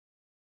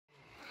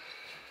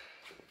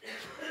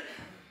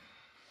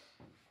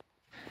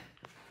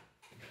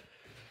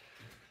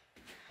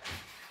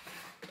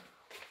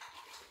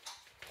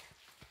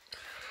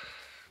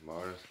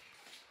morning.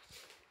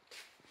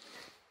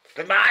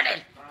 Good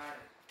morning!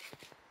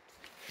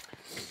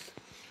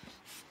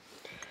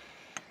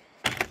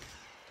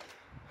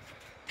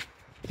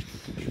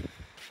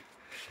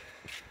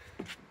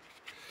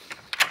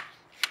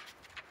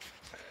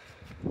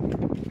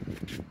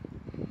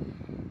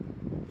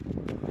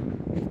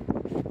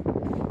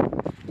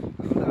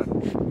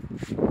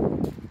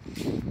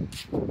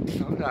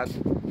 Hold on.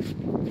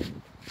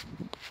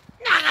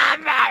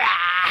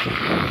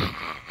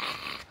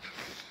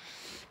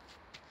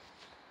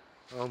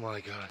 Oh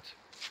my god.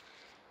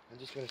 I'm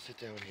just gonna sit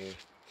down here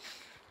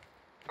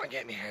and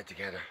get my head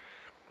together.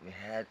 My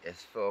head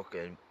is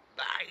fucking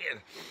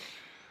banging.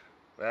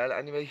 Well,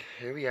 anyway,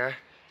 here we are.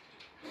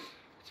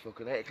 It's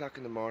fucking 8 o'clock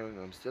in the morning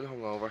and I'm still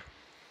hungover.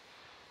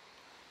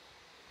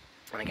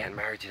 And I'm getting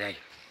married today.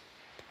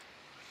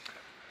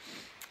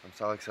 I'm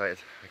so excited.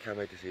 I can't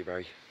wait to see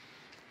Barry.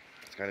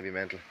 It's gonna be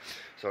mental.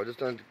 So I'm just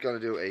gonna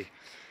do a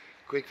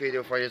quick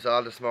video for you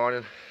all this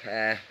morning.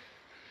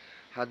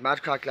 Had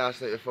mad crack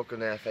last night with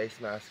fucking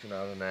face mask and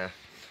all, and my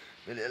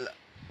little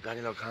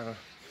Danny O'Connell.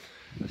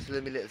 I'm still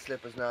in my little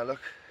slippers now, look.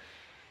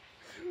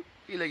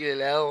 Feel like a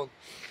little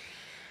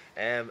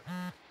one.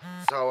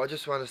 So I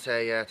just want to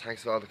say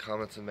thanks for all the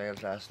comments and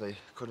mails last night.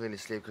 Couldn't really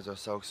sleep because I was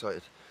so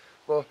excited.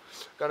 But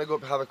gonna go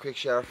up and have a quick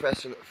shower,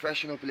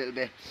 freshen up a little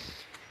bit.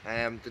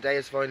 The day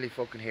is finally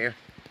fucking here.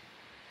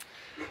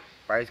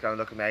 Barry's gonna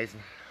look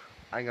amazing.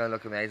 I'm gonna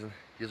look amazing.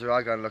 You're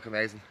all gonna look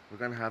amazing. We're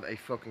gonna have a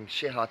fucking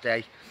shit hot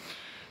day.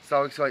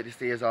 So excited to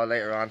see us all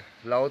later on.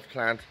 Loads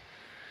planned.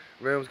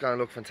 Room's gonna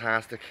look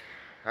fantastic.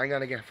 I'm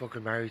gonna get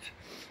fucking married.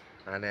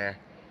 And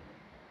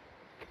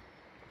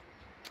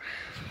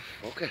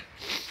okay.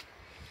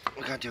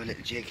 We're gonna do a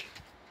little jig.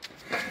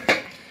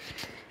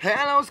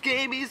 Hello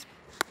scabies.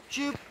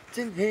 Shoot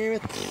in here.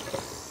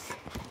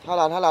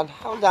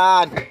 Hold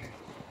on.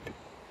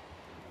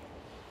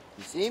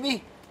 You see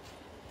me?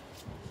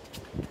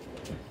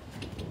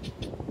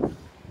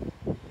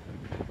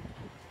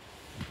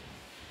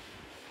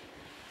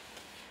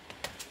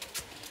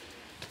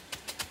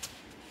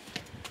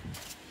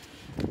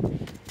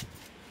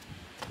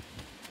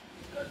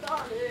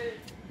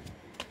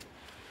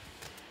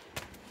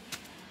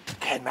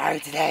 Getting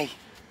married today.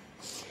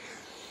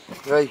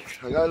 Right,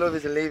 I gotta love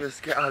his and leave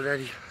us. Get all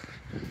ready.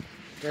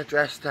 Get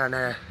dressed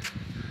and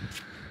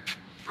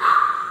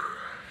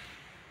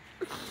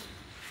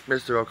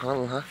Mr.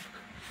 O'Connell, huh?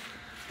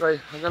 Right,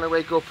 I'm gonna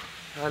wake up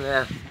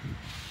and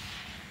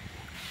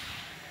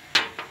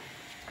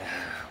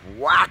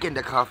whacking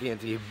the coffee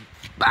into you,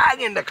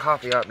 banging the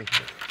coffee at me.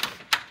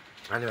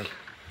 Anyway,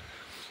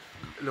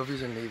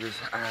 lovies and leavers,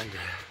 and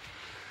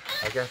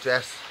I get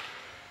dressed.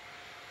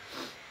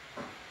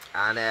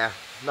 And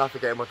not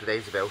forgetting what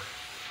today's about.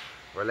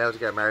 We're allowed to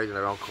get married in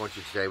our own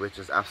country today, which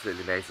is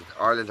absolutely amazing.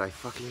 Ireland, I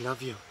fucking love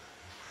you.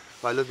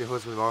 But I love your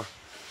husband more.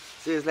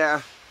 See you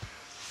later.